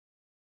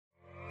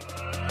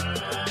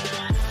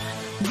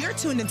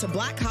tuned into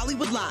Black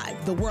Hollywood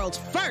Live, the world's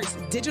first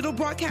digital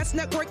broadcast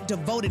network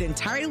devoted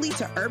entirely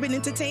to urban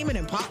entertainment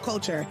and pop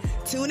culture.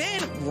 Tune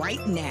in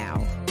right now.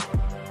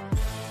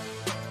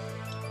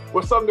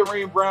 What's up,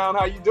 Doreen Brown?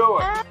 How you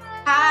doing?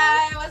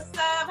 Hi, what's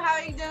up? How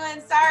are you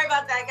doing? Sorry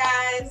about that,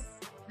 guys.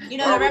 You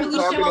know, the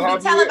revolution won't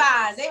be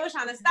televised. They were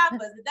trying to stop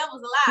us. The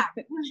devil's alive.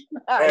 Hey,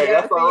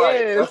 yes, that's all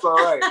right. That's all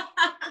right.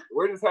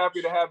 We're just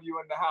happy to have you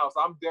in the house.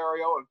 I'm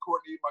Dario, and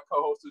Courtney, my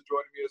co-host, is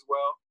joining me as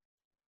well.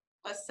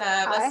 What's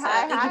up? What's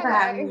up? Thank you for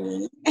having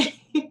me.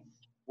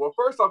 Well,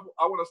 first off,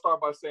 I want to start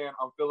by saying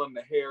I'm feeling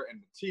the hair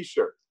and the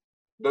t-shirt.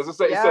 Does it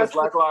say it says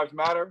Black Lives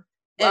Matter?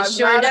 It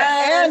sure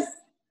does.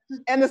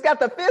 And it's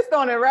got the fist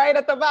on it right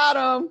at the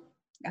bottom.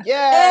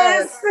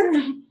 Yes.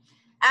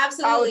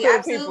 Absolutely,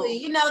 absolutely.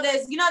 You know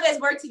there's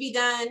work to be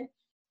done.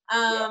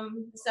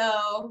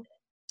 So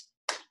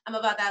I'm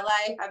about that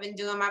life. I've been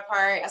doing my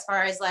part as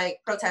far as like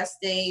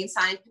protesting,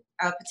 signing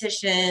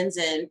petitions,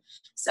 and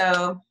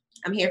so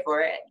I'm here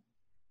for it.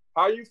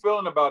 How are you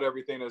feeling about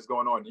everything that's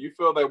going on? Do you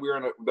feel that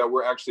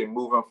we're actually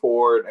moving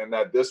forward and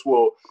that this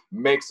will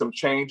make some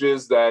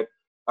changes that,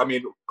 I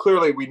mean,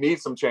 clearly we need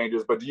some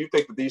changes, but do you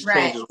think that these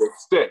changes will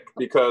stick?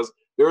 Because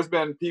there's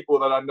been people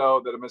that I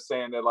know that have been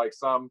saying that like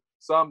some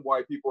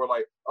white people are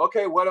like,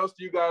 okay, what else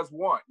do you guys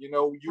want? You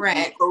know, you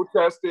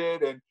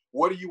protested, and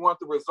what do you want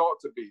the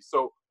result to be?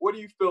 So what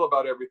do you feel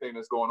about everything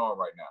that's going on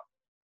right now?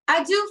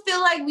 I do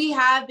feel like we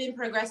have been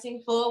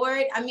progressing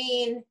forward. I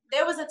mean,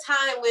 there was a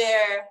time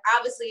where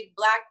obviously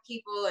Black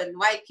people and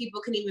white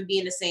people couldn't even be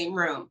in the same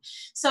room.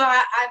 So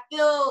I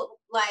feel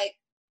like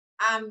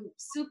I'm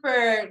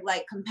super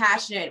like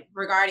compassionate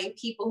regarding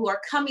people who are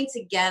coming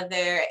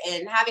together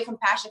and having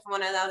compassion for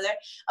one another.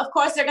 Of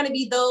course, there are going to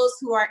be those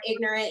who are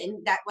ignorant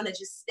and that want to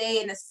just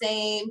stay in the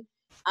same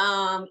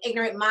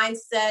ignorant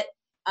mindset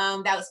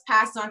that was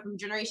passed on from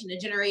generation to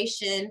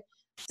generation.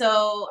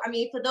 So, I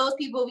mean, for those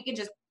people, we can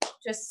just,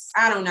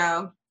 I don't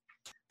know.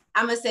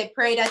 I'm going to say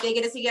pray that they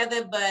get it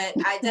together, but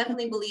I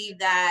definitely believe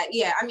that,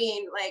 I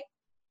mean, like,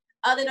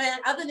 other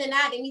than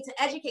that, they need to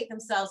educate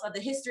themselves of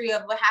the history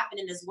of what happened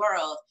in this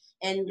world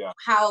and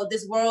how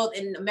this world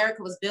in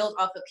America was built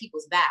off of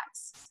people's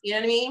backs. You know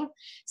what I mean?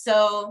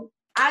 So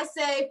I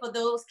say for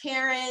those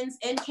Karens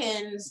and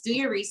Kens, do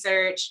your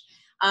research,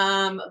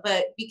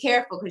 but be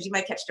careful because you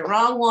might catch the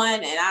wrong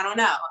one. And I don't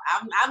know.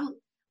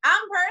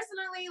 I'm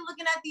personally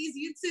looking at these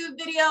YouTube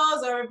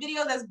videos or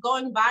videos that's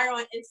going viral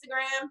on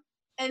Instagram,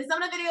 and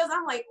some of the videos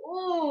I'm like,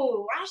 ooh,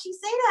 why did she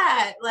say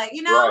that? Like,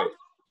 you know. Right.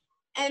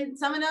 And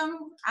some of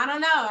them, I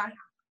don't know.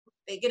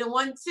 They get a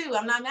 1-2.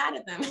 I'm not mad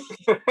at them.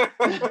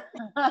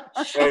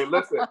 Hey,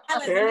 listen.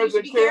 You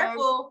should be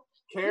careful.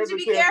 You should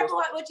be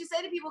careful what you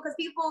say to people because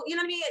people, you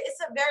know what I mean? It's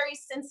a very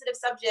sensitive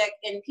subject,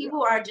 and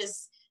people are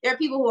just, there are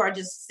people who are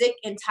just sick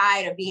and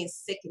tired of being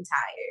sick and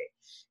tired.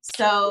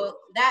 So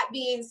that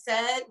being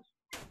said,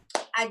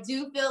 I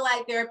do feel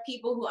like there are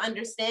people who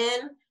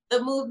understand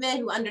the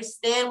movement, who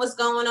understand what's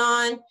going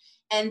on,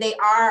 and they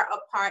are a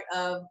part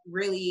of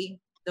really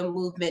the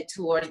movement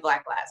towards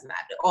Black Lives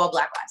Matter, all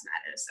Black Lives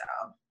Matter. So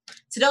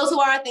to those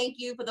who are, thank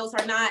you. For those who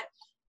are not,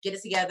 get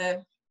it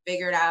together,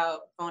 figure it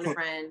out, phone a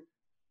friend,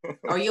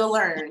 or you'll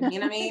learn, you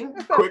know what I mean?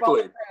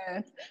 Quickly.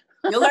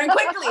 You'll learn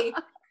quickly.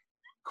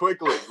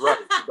 Quickly,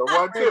 right. The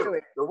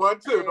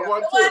 1-2.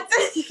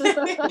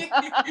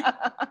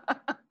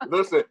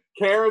 Listen,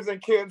 Karens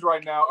and Kens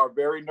right now are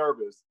very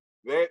nervous.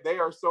 They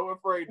are so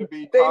afraid to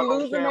be caught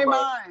on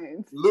camera,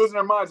 losing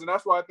their minds. And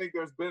that's why I think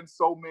there's been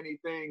so many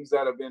things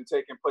that have been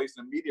taking place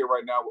in media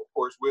right now, of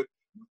course, with,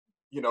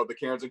 you know, the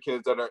Karens and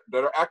Kens that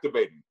are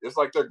activating. It's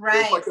like they're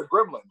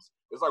gremlins.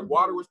 It's like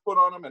water was put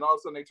on them and all of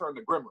a sudden they turn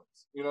to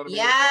gremlins. You know what I mean?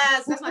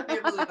 Yes, that's my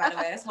favorite movie, by the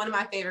way. That's one of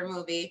my favorite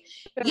movies.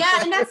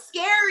 Yeah, and that's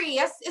scary.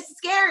 It's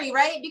scary,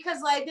 right?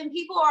 Because like then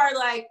people are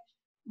like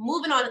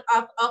moving on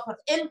off of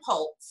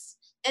impulse.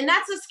 And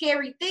that's a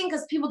scary thing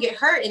because people get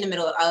hurt in the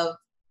middle of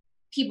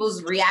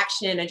people's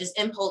reaction and just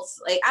impulse.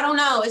 Like, I don't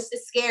know, it's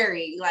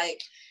scary.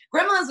 Like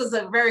Gremlins was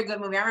a very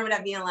good movie. I remember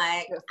that being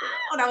like,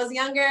 when I was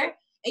younger,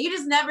 and you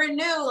just never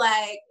knew,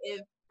 like,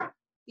 if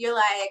you're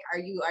like, are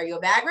you a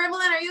bad gremlin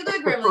or are you a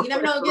good gremlin? You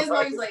never know.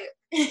 Gizmo's like,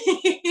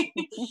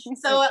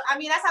 so, I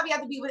mean, that's how we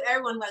have to be with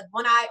everyone, like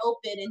one eye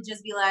open and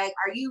just be like,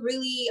 are you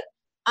really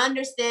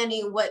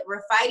understanding what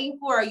we're fighting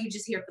for? Or are you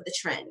just here for the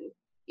trend,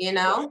 you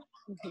know?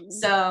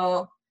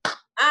 So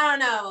I don't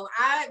know.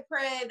 I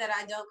pray that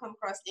I don't come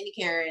across any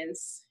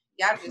Karens.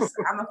 I'm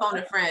gonna phone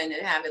a friend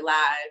and have it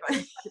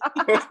live.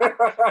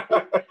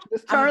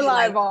 Just turn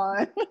live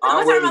on.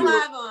 I'm gonna turn my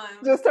live on.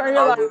 Just turn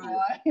your live on.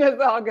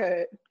 It's all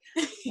good.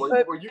 Go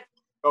ahead, Courtney.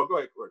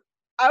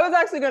 I was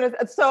actually going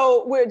to,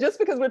 so just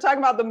because we're talking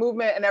about the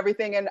movement and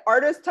everything, and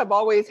artists have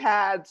always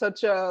had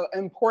such an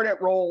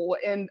important role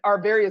in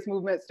our various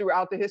movements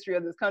throughout the history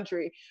of this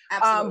country.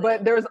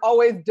 But there's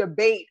always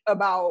debate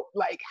about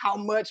like how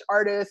much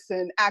artists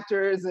and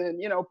actors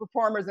and, you know,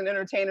 performers and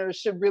entertainers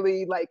should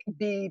really like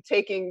be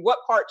taking, what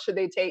part should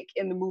they take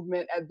in the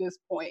movement at this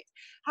point?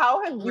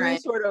 How have you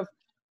sort of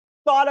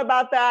thought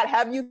about that?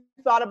 Have you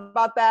thought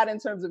about that in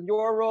terms of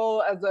your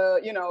role as a,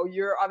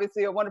 you're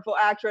obviously a wonderful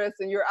actress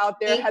and you're out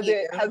there. Has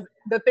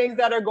the things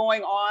that are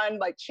going on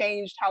like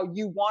changed how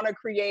you want to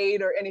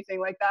create or anything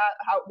like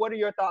that? What are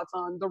your thoughts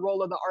on the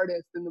role of the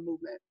artist in the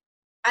movement?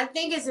 I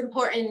think it's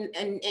important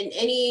in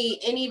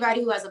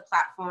anybody who has a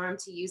platform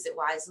to use it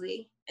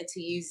wisely and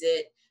to use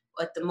it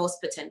with the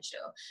most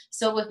potential.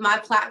 So with my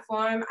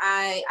platform,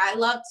 I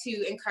love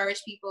to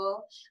encourage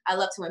people. I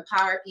love to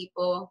empower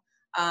people.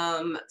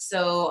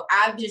 So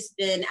I've just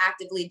been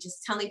actively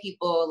just telling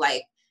people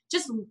like,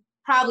 just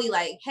probably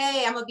like,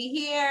 hey, I'm gonna be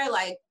here,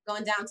 like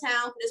going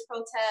downtown for this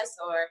protest,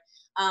 or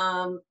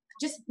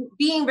just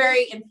being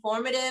very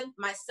informative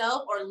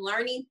myself or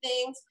learning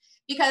things.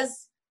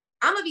 Because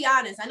I'm gonna be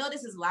honest, I know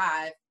this is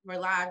live, we're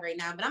live right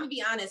now, but I'm gonna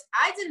be honest,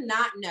 I did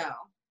not know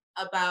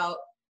about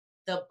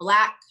the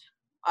Black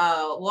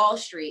Wall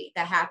Street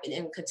that happened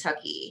in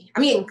Kentucky.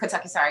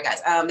 Sorry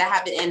guys. That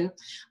happened in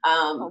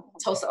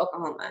Tulsa,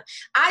 Oklahoma.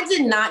 I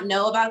did not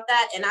know about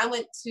that, and I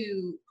went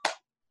to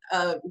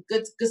a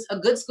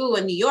good school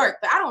in New York,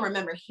 but I don't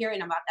remember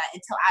hearing about that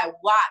until I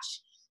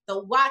watched The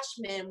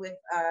Watchmen with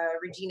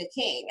Regina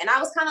King, and I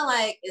was kind of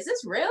like, "Is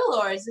this real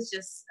or is this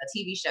just a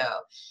TV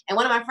show?" And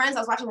one of my friends I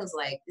was watching was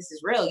like, "This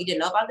is real. You didn't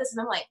know about this?" And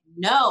I'm like,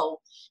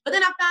 "No." But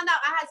then I found out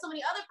I had so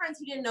many other friends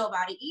who didn't know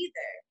about it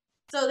either.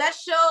 So that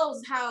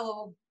shows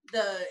how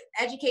the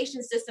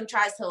education system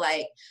tries to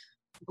like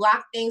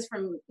block things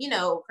from you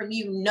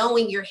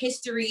knowing your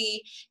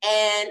history.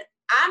 And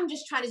I'm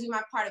just trying to do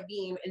my part of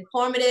being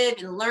informative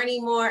and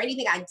learning more.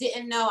 Anything I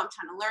didn't know, I'm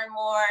trying to learn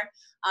more.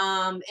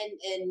 And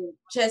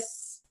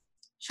just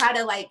try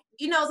to like,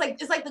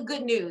 it's like the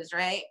good news,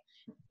 right?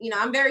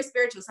 I'm very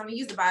spiritual, so I'm gonna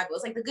use the Bible.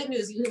 It's like the good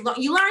news.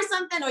 You learn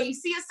something or you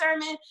see a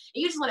sermon and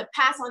you just want to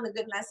pass on the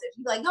good message.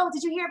 You're like, "Oh,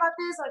 did you hear about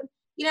this?" Or,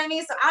 you know what I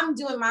mean? So I'm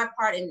doing my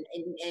part in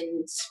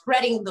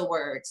spreading the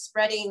word,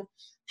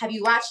 have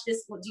you watched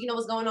this? Do you know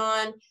what's going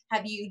on?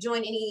 Have you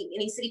joined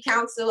any city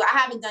council? I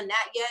haven't done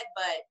that yet,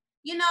 but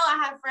I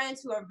have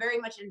friends who are very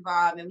much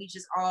involved, and we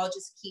just all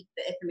just keep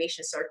the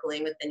information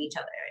circling within each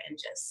other and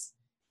just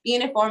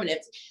being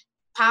informative.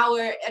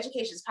 Power,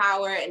 education is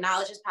power, and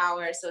knowledge is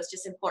power. So it's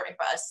just important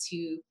for us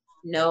to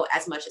know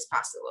as much as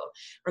possible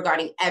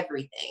regarding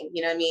everything.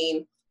 You know what I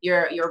mean?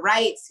 Your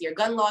rights, your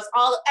gun laws,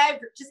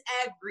 just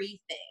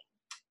everything.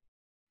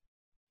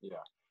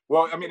 Yeah.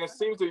 Well, I mean, it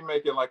seems to be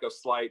making like a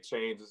slight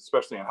change,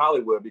 especially in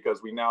Hollywood,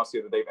 because we now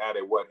see that they've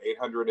added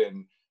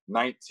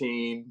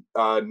 819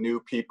 new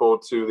people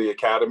to the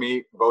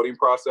Academy voting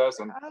process.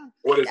 And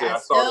what is it? I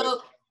saw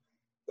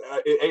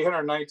that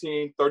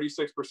 819,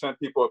 36%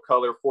 people of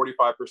color,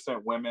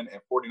 45% women,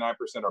 and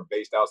 49% are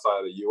based outside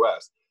of the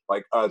U.S.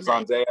 Like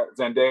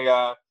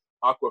Zendaya,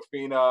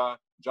 Awkwafina,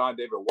 John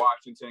David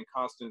Washington,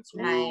 Constance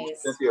Wu,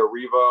 Cynthia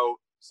Erivo.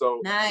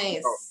 So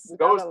nice.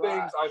 Those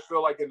things, I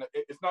feel like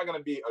it's not going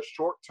to be a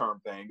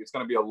short-term thing. It's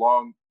going to be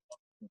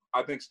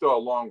still a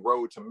long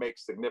road to make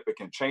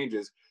significant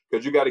changes,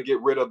 because you got to get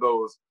rid of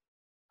those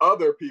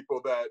other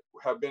people that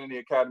have been in the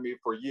Academy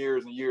for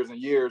years and years and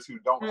years who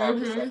don't have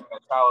the same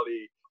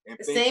mentality and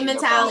the same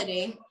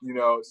mentality.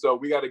 So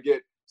we got to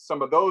get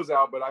some of those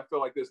out. But I feel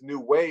like this new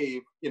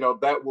wave,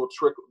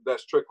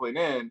 that's trickling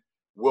in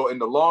will, in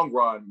the long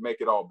run, make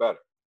it all better.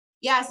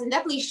 Yes, and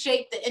definitely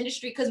shape the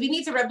industry, because we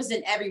need to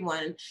represent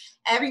everyone.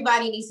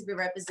 Everybody needs to be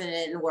represented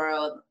in the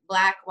world.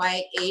 Black,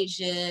 white,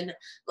 Asian,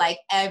 like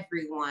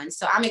everyone.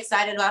 So I'm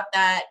excited about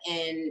that.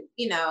 And,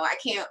 I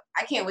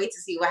can't wait to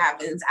see what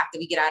happens after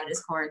we get out of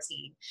this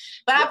quarantine.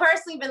 But I've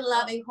personally been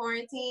loving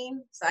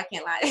quarantine, so I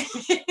can't lie.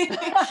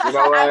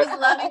 I was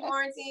loving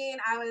quarantine.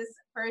 I was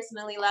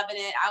personally loving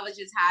it. I was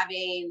just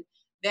having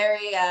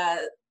very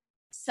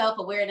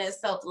self-awareness,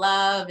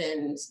 self-love,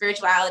 and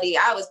spirituality.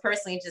 I was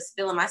personally just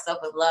filling myself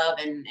with love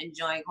and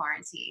enjoying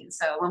quarantine.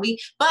 So when we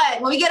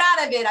get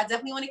out of it, I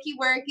definitely want to keep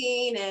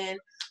working and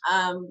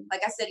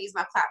like I said, use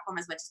my platform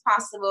as much as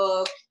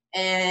possible,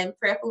 and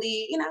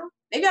prayerfully,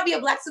 maybe I'll be a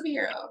Black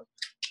superhero.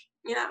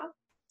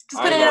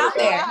 Just put it out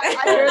there.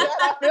 I hear that.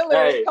 I feel it.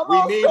 Hey,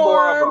 we need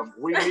more of them.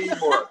 We need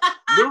more.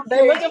 Luke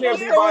Cage can't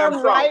be by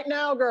himself right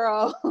now,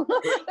 girl.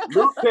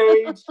 Luke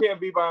Cage can't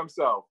be by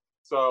himself.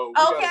 So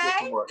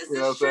this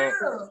is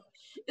true.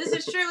 This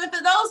is true. And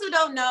for those who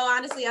don't know,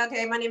 honestly,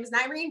 my name is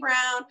Nyreen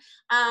Brown.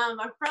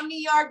 I'm from New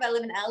York, but I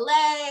live in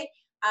LA.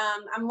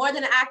 I'm more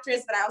than an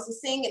actress, but I also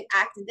sing and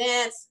act and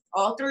dance,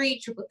 all three,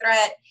 triple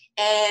threat.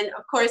 And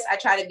of course, I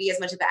try to be as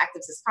much of an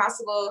activist as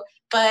possible.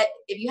 But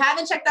if you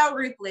haven't checked out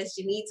Ruthless,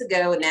 you need to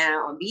go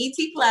now on BET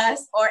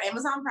Plus or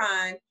Amazon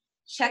Prime.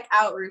 Check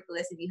out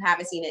Ruthless if you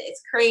haven't seen it.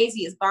 It's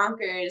crazy. It's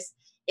bonkers.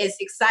 It's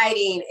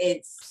exciting.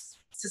 It's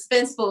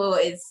suspenseful.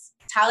 It's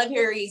Tyler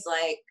Perry's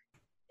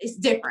it's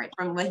different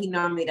from what he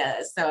normally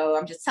does. So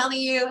I'm just telling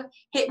you,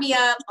 hit me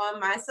up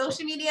on my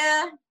social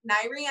media,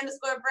 Nyreen_Brown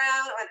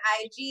on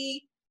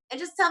IG, and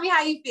just tell me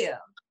how you feel.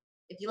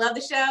 If you love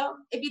the show,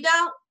 if you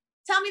don't,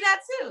 tell me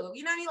that too.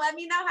 You know what I mean? Let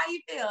me know how you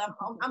feel.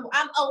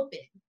 I'm open.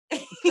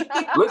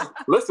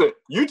 listen,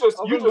 you just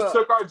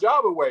took our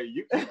job away.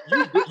 You did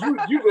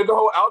the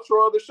whole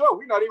outro of the show.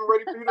 We're not even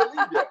ready for you to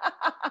leave yet.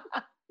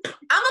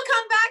 I'm gonna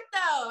come back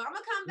though. I'm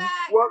gonna come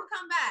back.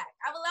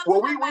 I would love to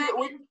come back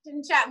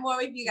and chat more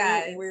with you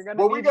guys. We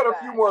got a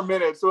few more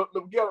minutes. So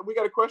we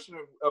got a question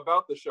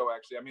about the show.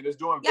 Actually, I mean, it's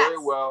doing very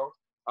well.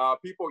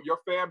 People, your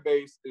fan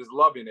base is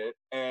loving it,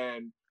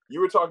 and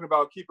you were talking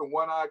about keeping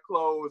one eye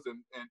closed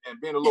and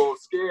being a little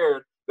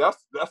scared.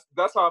 That's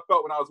how I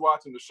felt when I was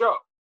watching the show.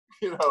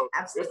 You know,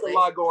 Absolutely. There's a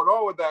lot going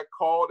on with that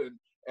cult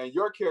and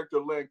your character,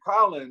 Lynn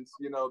Collins.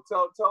 You know,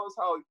 tell us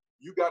how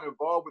you got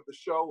involved with the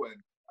show and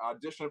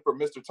auditioned for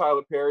Mr.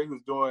 Tyler Perry,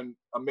 who's doing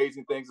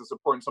amazing things and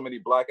supporting so many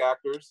Black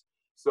actors.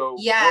 So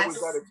what was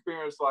that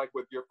experience like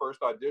with your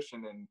first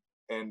audition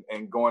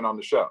and going on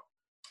the show?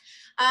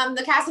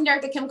 The casting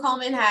director, Kim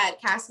Coleman, had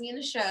cast me in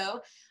the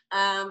show.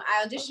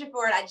 I auditioned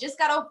for it. I just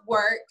got off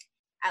work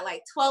at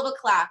like 12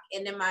 o'clock.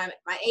 And then my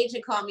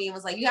agent called me and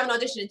was like, you have an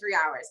audition in 3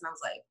 hours. And I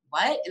was like,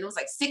 what? And it was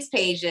like 6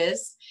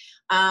 pages.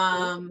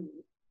 I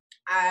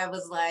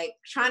was like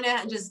trying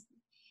to just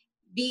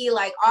be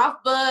like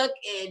off book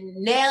and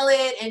nail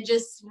it and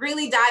just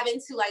really dive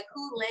into like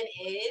who Lynn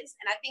is.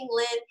 And I think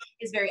Lynn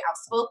is very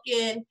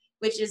outspoken,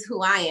 which is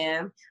who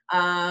I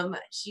am.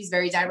 She's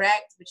very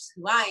direct, which is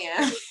who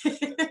I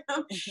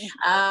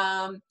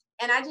am.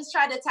 And I just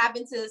tried to tap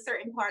into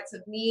certain parts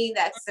of me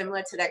that's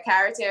similar to that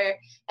character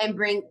and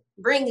bring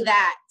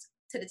that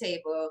to the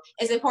table.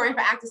 It's important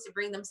for actors to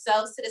bring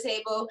themselves to the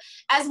table,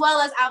 as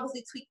well as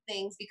obviously tweak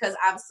things, because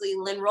obviously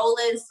Lynn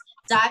Rowlands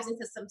dives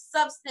into some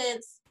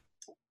substance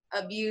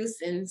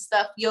abuse and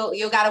stuff.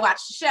 You'll got to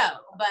watch the show.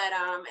 But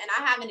and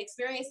I haven't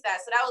experienced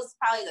that, so that was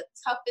probably the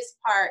toughest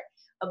part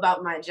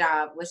about my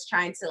job, was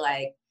trying to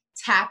like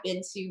tap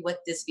into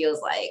what this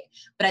feels like.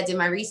 But I did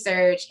my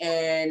research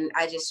and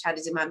I just tried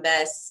to do my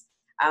best.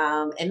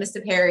 And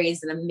Mr. Perry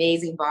is an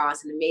amazing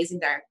boss, an amazing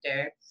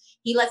director.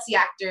 He lets the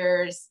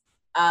actors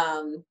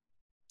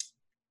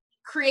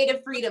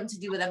creative freedom to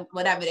do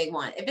whatever they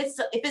want. If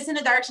it's in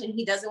a direction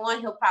he doesn't want,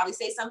 he'll probably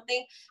say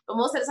something. But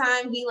most of the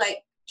time, he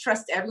like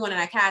trusts everyone in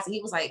our cast, and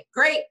he was like,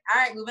 "Great,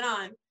 all right, moving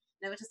on." And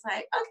it was just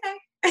like, okay,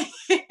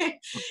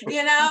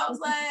 you know. I was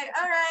like,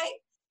 all right.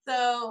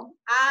 So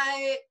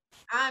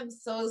I'm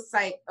so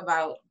psyched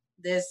about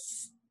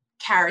this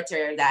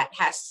character that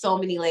has so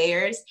many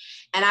layers,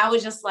 and I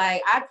was just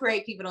like, I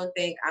pray people don't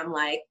think I'm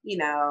like, you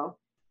know,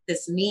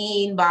 this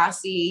mean,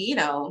 bossy, you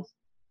know.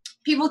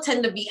 People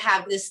tend to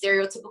have this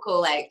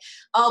stereotypical like,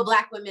 oh,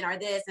 Black women are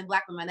this and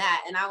Black women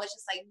that, and I was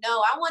just like,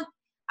 no, I want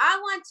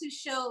to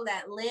show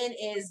that Lynn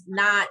is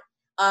not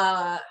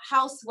a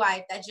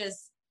housewife that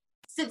just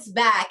sits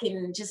back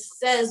and just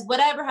says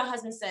whatever her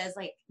husband says,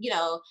 like, you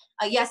know,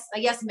 a yes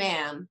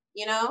ma'am,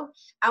 you know.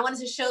 I wanted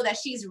to show that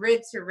she's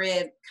rib to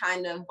rib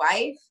kind of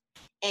wife,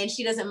 and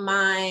she doesn't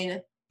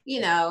mind,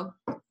 you know,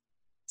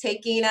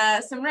 taking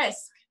some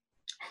risk.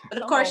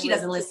 But of course, she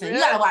doesn't listen. You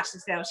gotta watch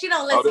the show. She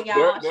don't listen,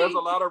 y'all. There's a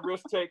lot of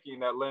risk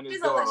taking that Lynn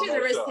is doing. She's a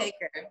risk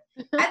taker.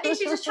 I think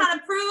she's just trying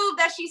to prove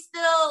that she's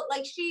still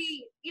like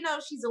you know,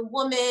 she's a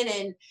woman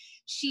and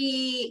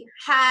she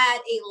had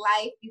a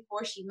life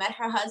before she met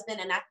her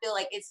husband. And I feel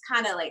like it's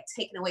kind of like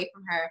taken away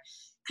from her,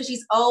 because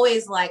she's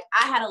always like,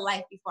 I had a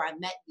life before I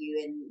met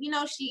you. And you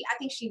know, I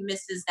think she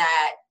misses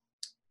that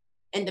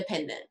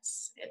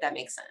independence, if that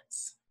makes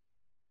sense.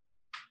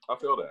 I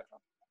feel that.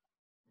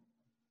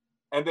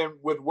 And then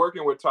with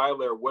working with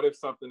Tyler, what if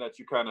something that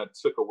you kind of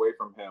took away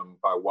from him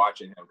by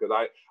watching him? Because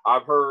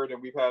I've heard,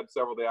 and we've had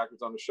several of the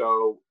actors on the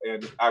show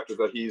and actors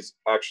that he's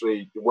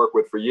actually worked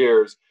with for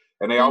years,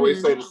 and they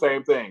always say the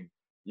same thing.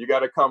 You got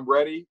to come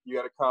ready. You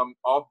got to come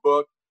off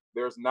book.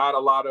 There's not a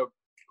lot of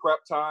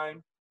prep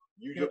time.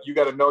 You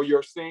got to know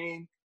your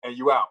scene and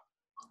you out.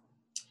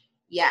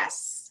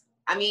 Yes.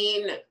 I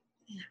mean,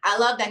 I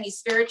love that he's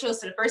spiritual.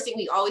 So the first thing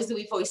we always do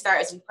before we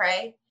start is we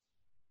pray.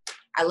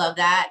 I love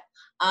that.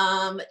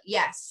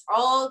 Yes,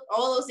 all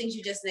those things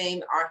you just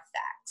named are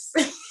facts.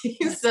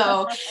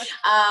 So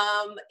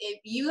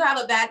if you have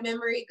a bad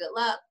memory, good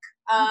luck.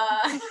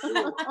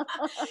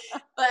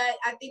 But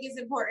I think it's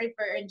important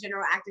for, in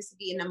general, actors to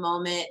be in the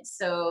moment.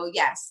 So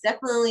yes,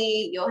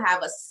 definitely you'll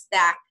have a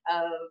stack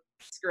of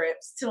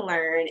scripts to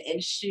learn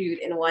and shoot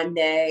in one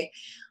day.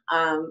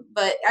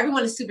 But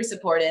everyone is super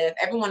supportive.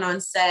 Everyone on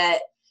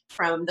set,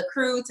 from the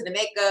crew to the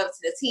makeup to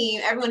the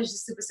team, everyone is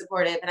just super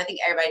supportive. And I think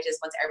everybody just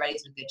wants everybody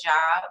to do a good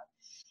job.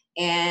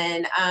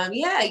 And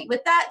yeah,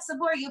 with that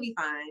support, you'll be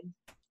fine.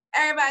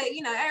 Everybody,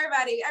 you know,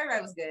 everybody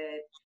was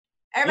good.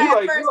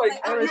 Everybody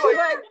like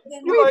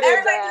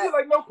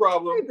no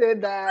problem. We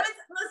did that.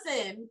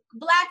 Listen,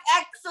 Black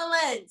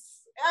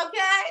excellence.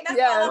 Okay,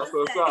 that's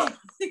what's up.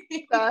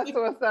 That's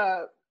what's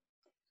up.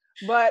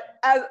 But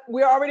as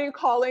we're already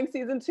calling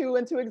season 2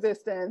 into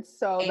existence,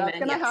 so Amen, that's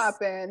gonna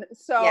happen.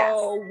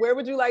 So where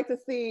would you like to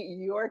see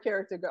your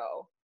character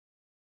go?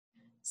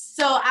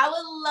 So I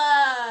would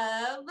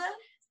love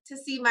to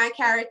see my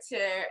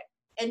character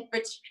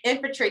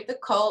infiltrate the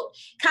cult,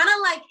 kind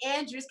of like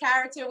Andrew's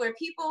character, where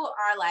people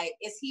are like,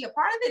 is he a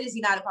part of it? Is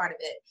he not a part of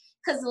it?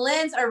 Because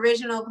Lynn's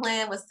original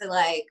plan was to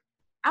like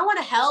I want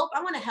to help.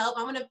 I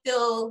want to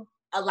feel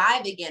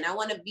alive again. I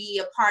want to be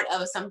a part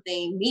of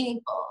something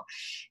meaningful.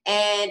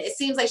 And it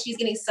seems like she's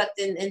getting sucked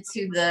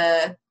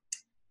into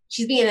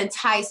she's being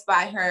enticed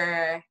by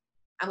her,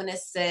 I'm going to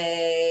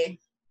say,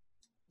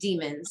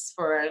 demons,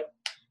 for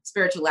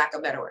spiritual lack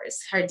of better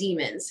words, her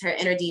demons, her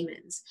inner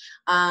demons.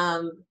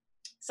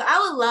 So I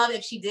would love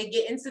if she did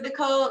get into the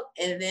cult,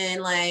 and then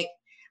like,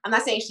 I'm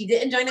not saying she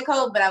didn't join the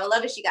cult, but I would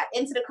love if she got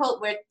into the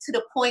cult to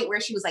the point where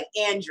she was like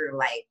Andrew,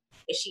 like,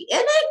 is she in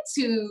it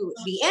to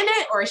be in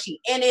it, or is she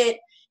in it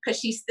because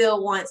she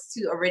still wants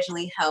to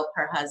originally help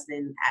her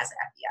husband as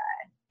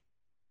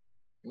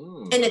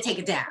FBI and to take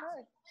it down?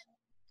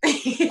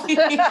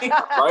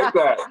 Like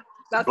that.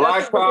 That's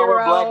Black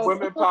power, Black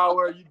women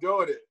power. You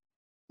doing it?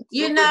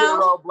 You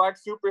know, Black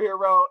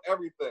superhero,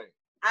 everything.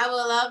 I would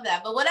love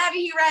that. But whatever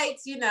he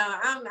writes, you know,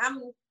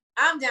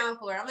 I'm down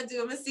for it. I'm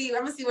gonna see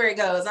where it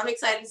goes. I'm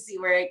excited to see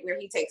where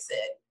he takes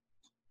it.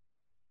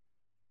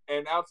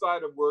 And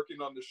outside of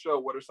working on the show,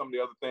 what are some of the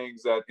other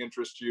things that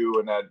interest you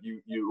and that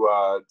you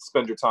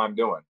spend your time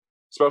doing,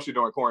 especially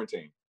during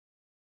quarantine?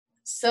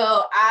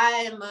 So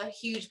I'm a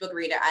huge book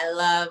reader. I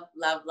love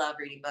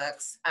reading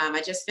books.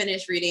 I just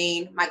finished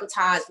reading Michael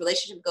Todd's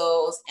Relationship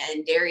Goals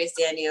and Darius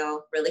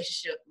Daniel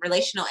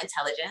Relational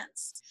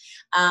Intelligence.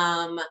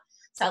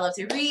 So I love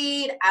to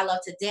read. I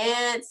love to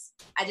dance.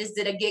 I just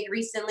did a gig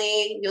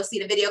recently. You'll see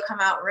the video come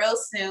out real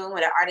soon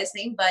with an artist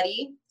named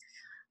Buddy.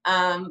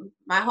 My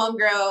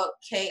homegirl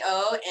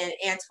K.O. and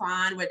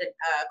Antoine were the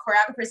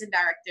choreographers and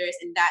directors,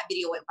 and that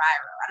video went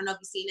viral. I don't know if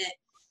you've seen it.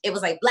 It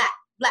was like black.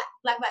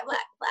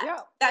 Yeah.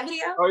 That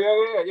video?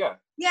 Oh, yeah.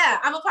 Yeah,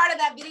 I'm a part of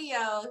that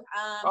video.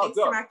 Thanks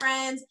to my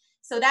friends.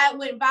 So that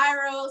went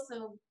viral.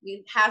 So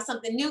we have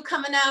something new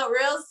coming out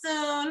real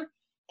soon.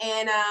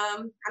 And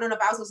I don't know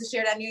if I was supposed to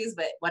share that news,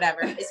 but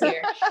whatever, it's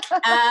here.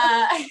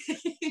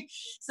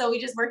 So we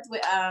just worked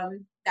with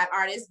that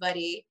artist,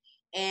 Buddy,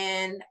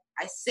 and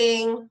I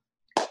sing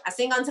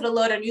Unto the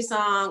Lord, a new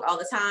song all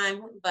the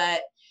time,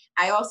 but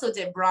I also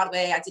did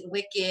Broadway. I did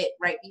Wicked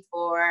right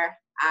before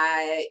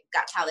I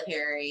got Tyler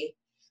Perry.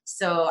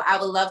 So I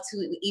would love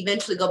to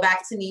eventually go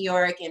back to New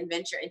York and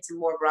venture into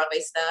more Broadway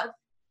stuff.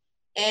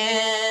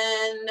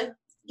 And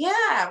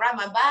yeah, ride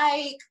my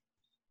bike.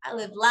 I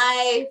live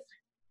life.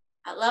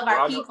 I love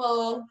our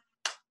people.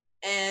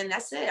 And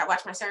that's it. I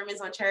watch my sermons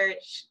on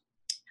church.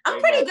 I'm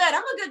pretty good.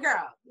 I'm a good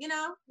girl, you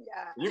know?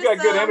 Yeah. You got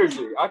good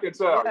energy. I can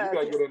tell. Yeah, you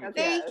got good energy.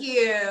 Thank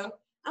you.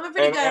 I'm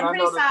pretty good. I'm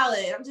pretty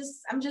solid.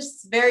 I'm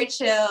just very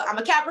chill. I'm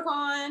a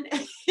Capricorn.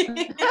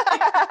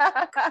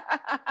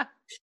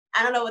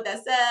 I don't know what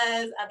that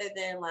says other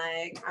than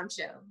like I'm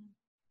chill.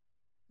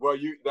 Well,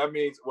 that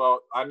means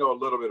I know a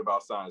little bit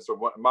about signs. So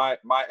my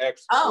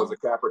ex was a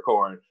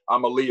Capricorn.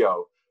 I'm a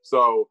Leo.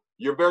 So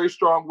you're very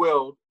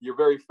strong-willed. You're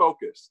very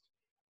focused,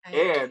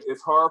 and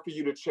it's hard for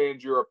you to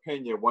change your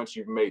opinion once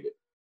you've made it.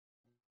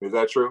 Is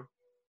that true?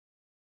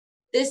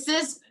 This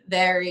is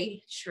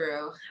very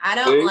true. I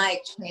don't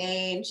like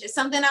change. It's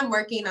something I'm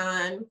working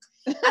on.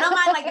 I don't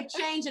mind like a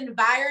change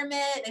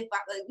environment, if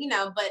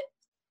but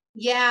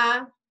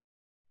yeah.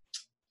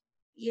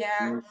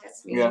 Yeah,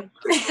 that's me. Yeah.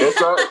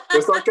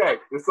 It's okay.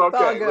 It's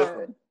okay.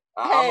 Listen,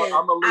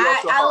 I'm a Leo.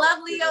 I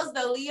love Leos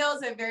though.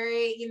 Leos are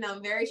very,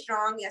 very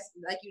strong. Yes,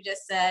 like you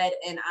just said,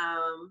 and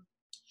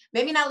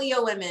maybe not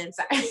Leo women.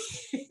 Sorry,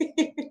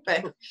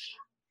 but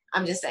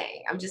I'm just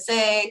saying.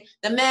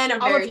 The men are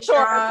very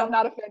strong. I'm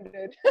not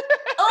offended.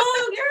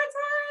 Oh, you're a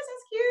Taurus.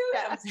 That's cute.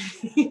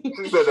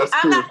 Yeah. That's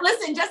cute.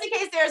 Listen, just in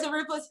case there's a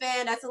Ruthless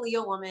fan, that's a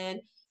Leo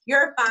woman.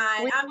 You're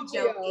fine. I'm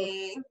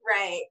joking.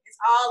 Right. It's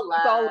all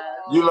love.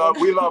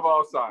 We love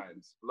all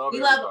signs. Love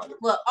everybody.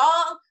 Look,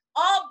 all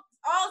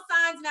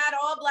signs matter,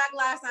 all Black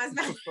lives signs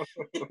matter.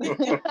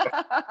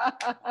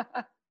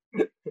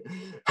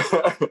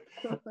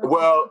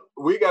 Well,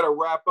 we got to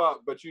wrap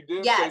up, but you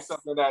did say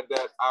something that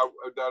I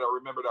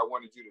remembered I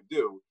wanted you to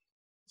do.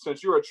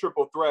 Since you're a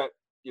triple threat,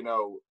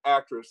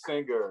 actress,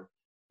 singer,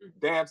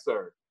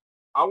 dancer,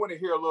 I want to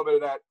hear a little bit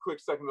of that quick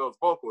second of those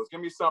vocals.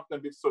 Give me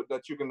something so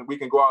that we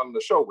can go out on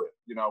the show with.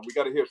 We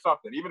got to hear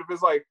something, even if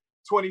it's like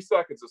 20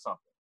 seconds or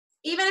something.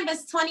 Even if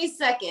it's 20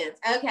 seconds,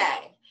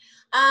 okay.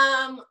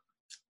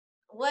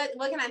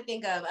 What can I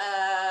think of?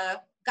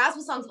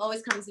 Gospel songs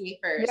always come to me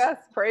first. Yes,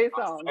 praise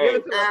songs. Hey,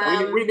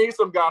 we need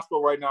some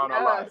gospel right now in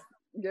our lives.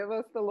 Give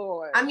us the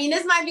Lord. I mean,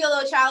 this might be a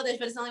little childish,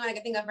 but it's the only one I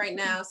can think of right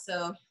now.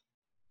 So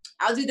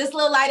I'll do This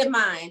Little Light of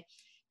Mine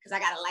because I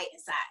got a light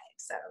inside.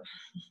 So.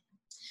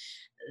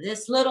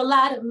 This little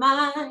light of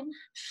mine,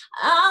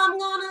 I'm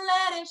gonna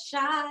let it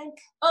shine.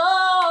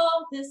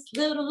 Oh, this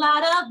little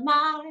light of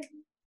mine,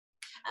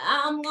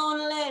 I'm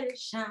gonna let it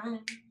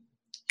shine.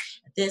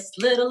 This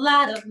little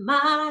light of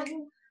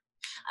mine,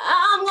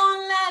 I'm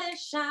gonna let it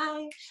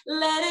shine.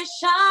 Let it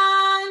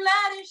shine,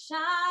 let it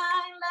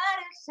shine, let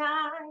it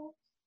shine.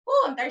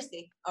 Ooh, I'm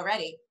thirsty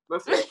already.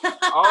 Listen,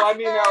 all I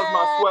need now is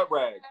my sweat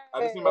rag.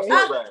 I just need my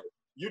sweat rag.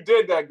 You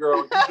did that, girl.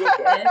 You did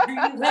that.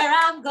 Everywhere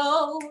I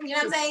go, you know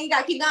what I'm saying? You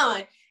gotta keep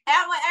going. And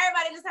I want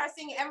everybody to start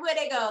singing everywhere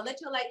they go. Let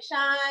your light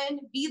shine.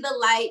 Be the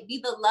light. Be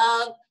the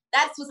love.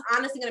 that's what's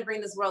honestly going to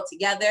bring this world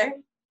together,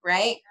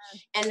 right?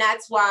 And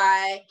that's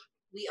why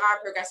we are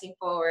progressing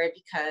forward,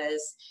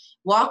 because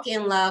walk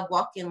in love,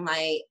 walk in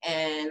light,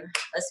 and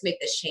let's make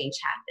this change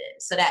happen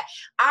so that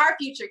our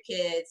future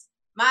kids,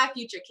 my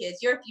future kids,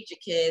 your future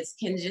kids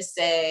can just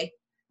say,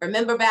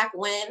 remember back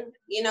when,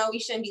 you know, we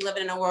shouldn't be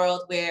living in a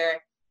world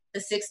where the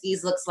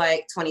 60s looks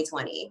like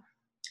 2020.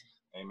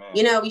 Amen.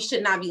 You know, we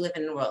should not be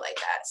living in a world like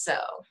that. So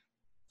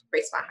it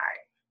breaks my heart,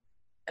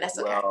 but that's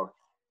okay. Well,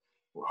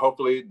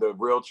 hopefully the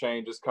real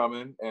change is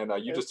coming, and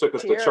you just took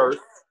us to church.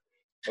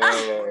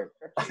 And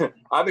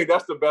I think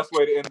that's the best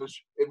way to end the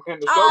show.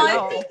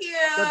 Oh, thank you.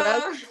 The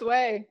best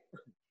way.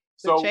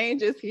 The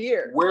change is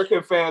here. Where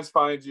can fans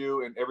find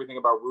you and everything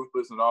about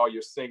Ruthless and all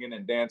your singing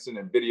and dancing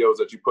and videos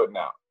that you're putting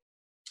out?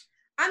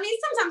 I mean,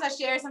 sometimes I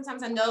share,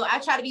 sometimes I know. I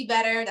try to be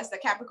better. That's the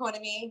Capricorn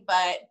in me.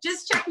 But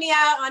just check me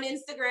out on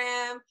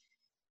Instagram.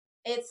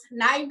 It's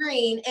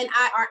Nyrene,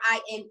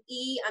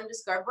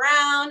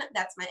 NIRINE_Brown.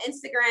 That's my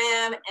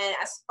Instagram. And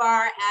as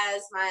far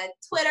as my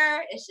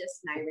Twitter, it's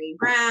just Nyrene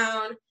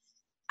Brown.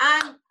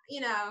 I'm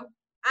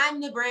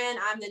the brand,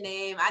 I'm the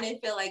name. I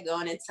didn't feel like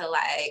going into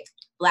like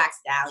Black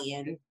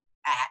Stallion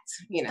act,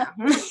 you know.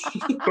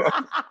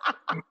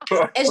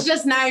 It's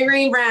just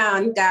Nyrene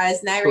Brown,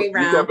 guys. Nyrene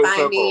Brown.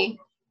 Find me.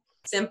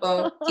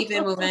 Simple. Keep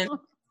it moving.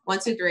 1,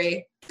 2,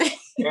 3.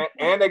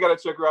 and they gotta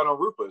check her out on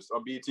Ruthless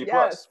on BET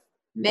Plus.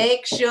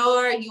 Make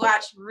sure you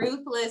watch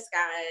Ruthless,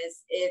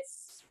 guys.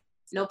 It's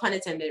no pun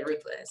intended,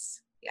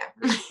 Ruthless. Yeah.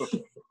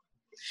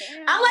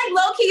 I'm like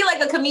low-key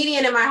like a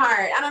comedian in my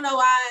heart. I don't know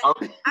why.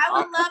 I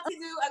would love to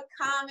do a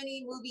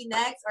comedy movie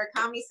next or a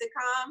comedy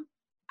sitcom.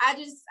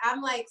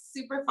 I'm like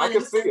super fun. I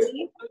can see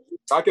it.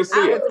 I can see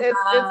it.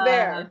 It's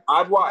there.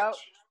 I'd watch.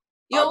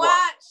 You'll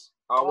watch?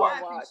 I'll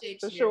watch. I appreciate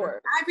for you. sure.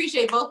 I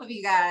appreciate both of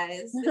you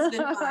guys. It's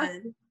been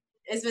fun.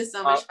 It's been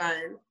so much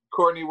fun.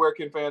 Courtney, where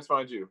can fans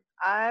find you?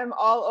 I'm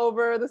all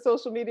over the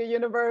social media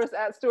universe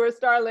at Stuart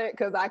Starlet,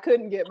 because I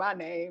couldn't get my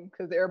name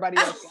because everybody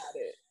else got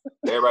it.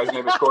 Everybody's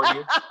name is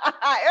Courtney?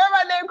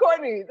 Everybody named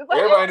Courtney. Like,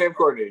 everybody named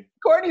Courtney.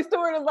 Courtney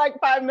Stewart is like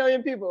 5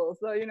 million people.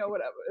 So, you know,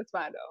 whatever. It's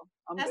fine, though.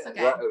 That's good.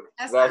 okay.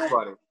 That's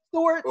funny.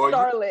 Stuart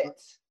Starlet.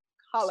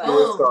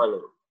 Stuart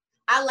Starlet.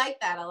 I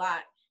like that a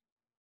lot.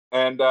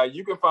 And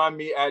you can find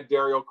me at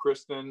Daryl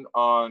Kristen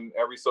on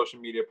every social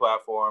media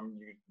platform.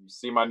 You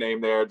see my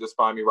name there. Just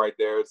find me right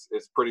there. It's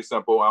pretty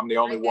simple. I'm the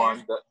only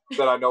one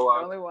that I know of.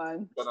 The only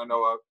one that I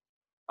know of,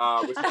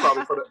 which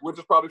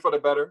is probably for the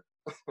better.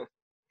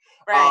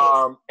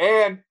 Right.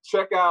 And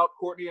check out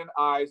Courtney and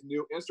I's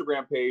new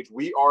Instagram page.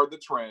 We Are the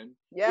Trend.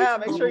 Yeah,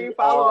 make sure you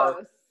follow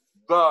us.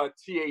 The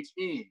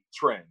THE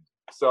Trend.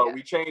 So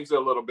we changed it a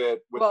little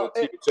bit with the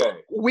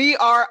THA. We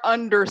are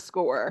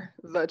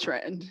 _the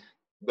trend.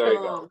 There you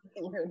go.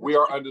 We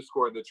are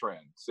 _the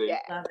trend. See? Yeah.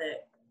 Love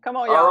it. Come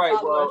on, y'all. All right,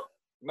 well,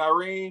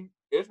 Nyrene,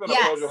 it's been a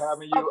pleasure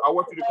having you. I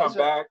want you to come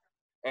back.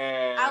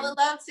 And I would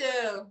love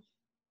to.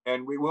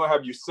 And we will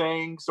have you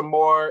sing some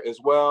more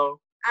as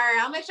well. All right,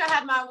 I'll make sure I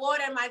have my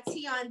water and my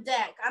tea on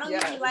deck. I don't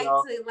usually like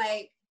to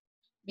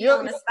be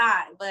on the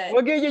spot, but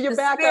we'll give you your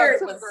backup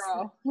too,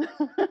 girl.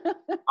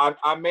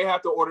 I may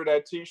have to order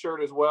that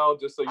T-shirt as well,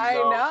 just so you know.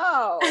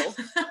 I know.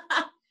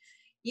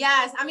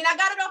 Yes, I mean, I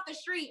got it off the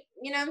street.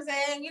 You know what I'm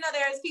saying? You know,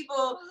 there's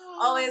people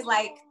always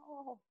like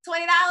 $20.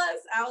 I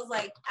was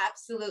like,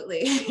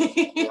 absolutely.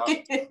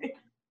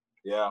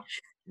 Yeah.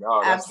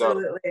 No, that's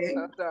absolutely.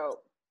 That's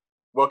dope.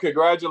 Well,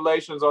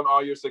 congratulations on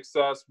all your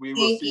success. We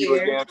will see you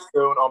again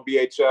soon on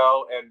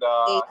BHL, and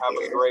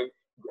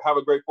have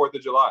a great 4th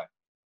of July.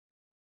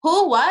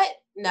 Who?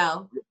 What?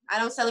 No, I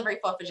don't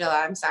celebrate 4th of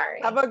July. I'm sorry.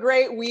 Have a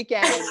great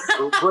weekend.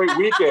 Great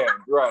weekend.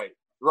 Right.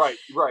 I'm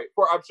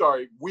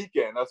sorry,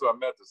 weekend. That's what I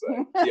meant to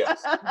say.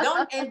 Yes.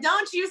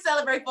 Don't you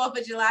celebrate 4th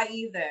of July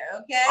either,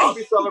 okay? I'll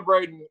be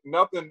celebrating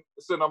nothing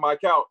sitting on my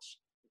couch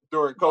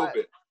during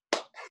COVID.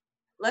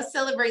 Let's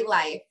celebrate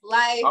life.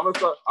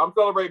 I'm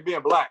celebrating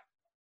being Black.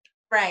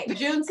 Right.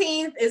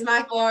 Juneteenth is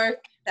my 4th.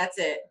 That's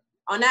it.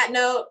 On that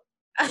note.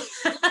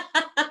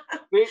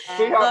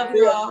 see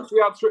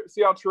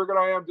how triggered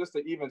I am just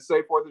to even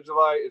say 4th of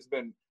July? It's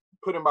been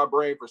put in my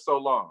brain for so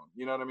long.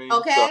 You know what I mean?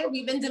 Okay,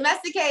 we've been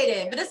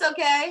domesticated, but it's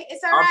okay.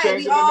 It's all right.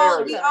 We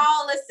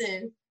all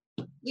listen.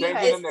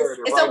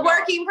 It's a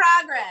work in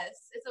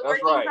progress. It's a work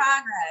in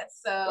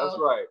progress. So that's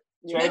right.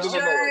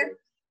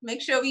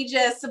 Make sure we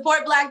just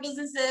support Black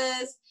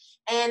businesses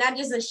and not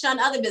just shun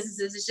other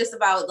businesses. It's just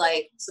about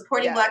like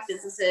supporting Black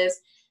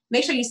businesses.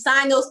 Make sure you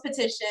sign those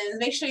petitions.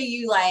 Make sure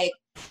you like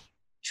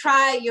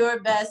try your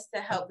best to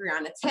help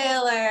Breonna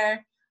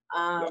Taylor,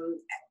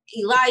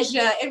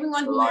 Elijah,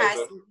 everyone who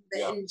has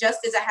the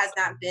injustice that has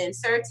not been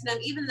served to them.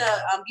 Even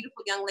the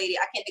beautiful young lady,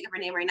 I can't think of her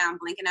name right now, I'm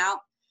blanking out,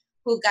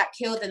 who got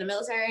killed in the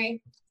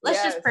military.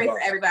 Let's just pray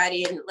for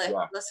everybody and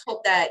let's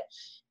hope that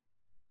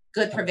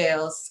good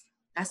prevails.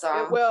 That's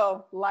all. It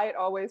will. Light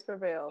always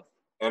prevails.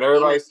 And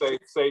everybody stay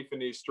safe in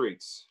these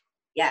streets.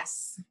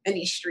 Yes, in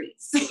these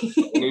streets.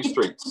 In these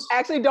streets.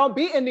 Actually, don't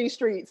be in these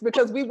streets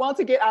because we want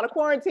to get out of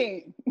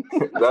quarantine.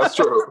 That's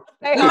true.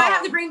 We might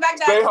have to bring back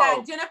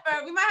that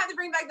Jennifer. We might have to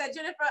bring back that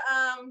Jennifer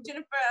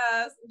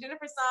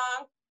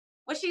song.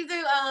 What she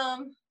do?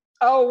 I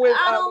don't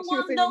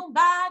want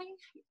nobody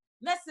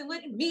messing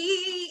with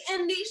me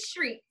in these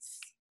streets.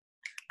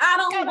 I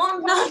don't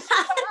want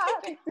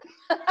nobody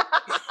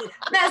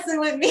messing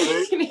with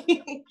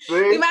me. See?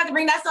 We might have to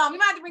bring that song. We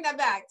might have to bring that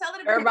back. Tell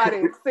it to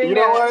everybody sing you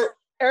know that. What?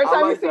 Every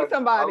time like you see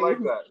somebody. I like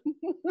that.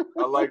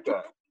 I like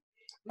that.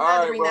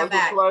 All right, well, it's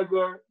a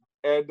pleasure,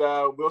 and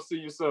we'll see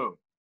you soon.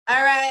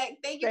 All right.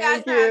 Thank you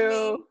guys for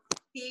having me.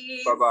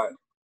 Peace. Bye-bye.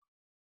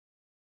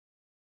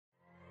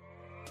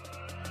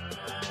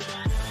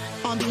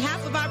 On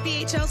behalf of our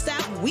BHL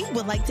staff, we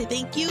would like to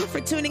thank you for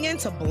tuning in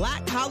to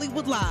Black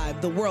Hollywood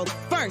Live, the world's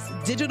first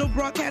digital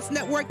broadcast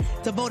network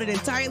devoted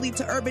entirely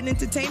to urban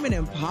entertainment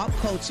and pop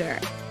culture.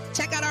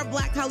 Check out our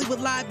Black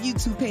Hollywood Live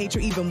YouTube page for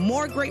even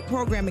more great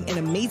programming and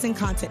amazing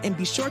content. And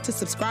be sure to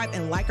subscribe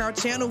and like our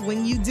channel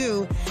when you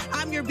do.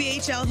 I'm your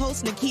BHL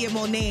host, Nakia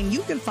Monet, and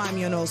you can find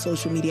me on all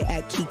social media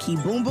at Kiki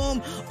Boom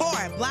Boom or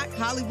at Black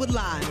Hollywood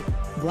Live.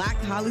 Black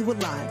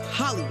Hollywood Live,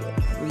 Hollywood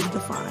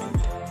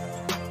redefined.